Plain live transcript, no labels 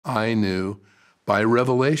I knew by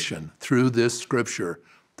revelation through this scripture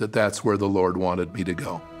that that's where the Lord wanted me to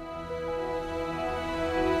go.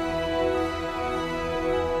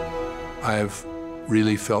 I've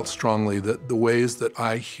really felt strongly that the ways that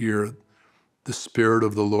I hear the Spirit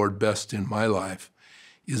of the Lord best in my life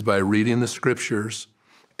is by reading the scriptures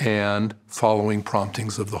and following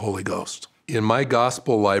promptings of the Holy Ghost. In my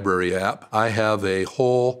Gospel Library app, I have a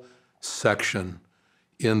whole section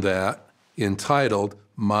in that entitled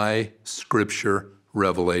My Scripture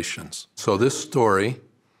Revelations. So this story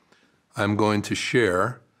I'm going to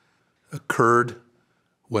share occurred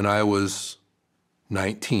when I was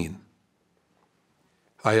 19.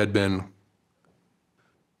 I had been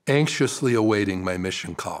anxiously awaiting my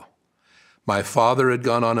mission call. My father had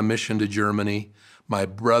gone on a mission to Germany. My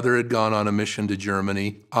brother had gone on a mission to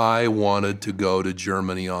Germany. I wanted to go to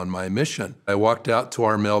Germany on my mission. I walked out to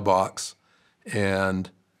our mailbox, and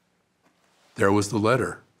there was the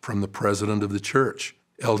letter from the president of the church.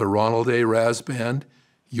 Elder Ronald A. Rasband,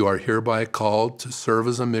 you are hereby called to serve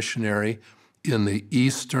as a missionary in the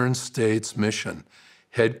Eastern States Mission,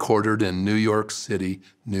 headquartered in New York City,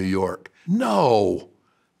 New York. No,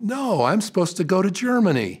 I'm supposed to go to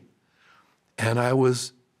Germany. And I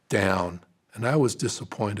was down, and I was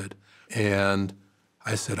disappointed. And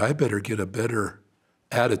I said, I better get a better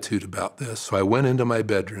attitude about this. So I went into my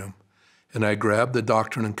bedroom, and I grabbed the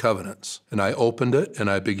Doctrine and Covenants, and I opened it, and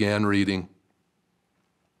I began reading.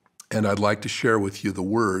 And I'd like to share with you the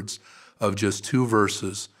words of just 2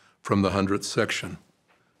 verses from the 100th section.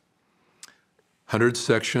 100th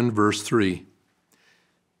section, verse 3.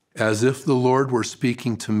 As if the Lord were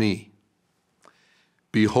speaking to me,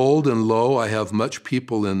 behold, and lo, I have much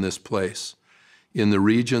people in this place, in the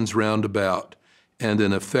regions round about, and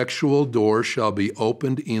an effectual door shall be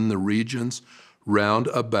opened in the regions round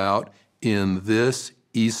about in this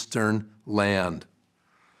eastern land.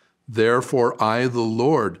 Therefore I, the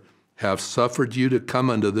Lord, have suffered you to come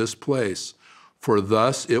unto this place, for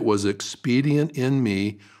thus it was expedient in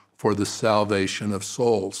me for the salvation of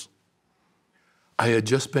souls. I had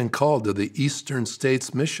just been called to the Eastern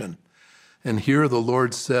States Mission, and here the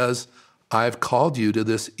Lord says, I've called you to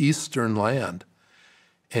this eastern land.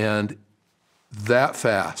 And that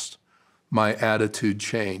fast, my attitude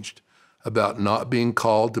changed about not being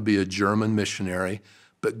called to be a German missionary,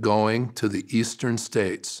 but going to the Eastern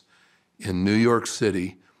States in New York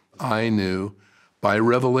City. I knew by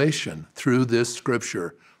revelation through this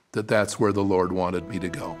scripture that that's where the Lord wanted me to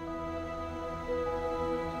go.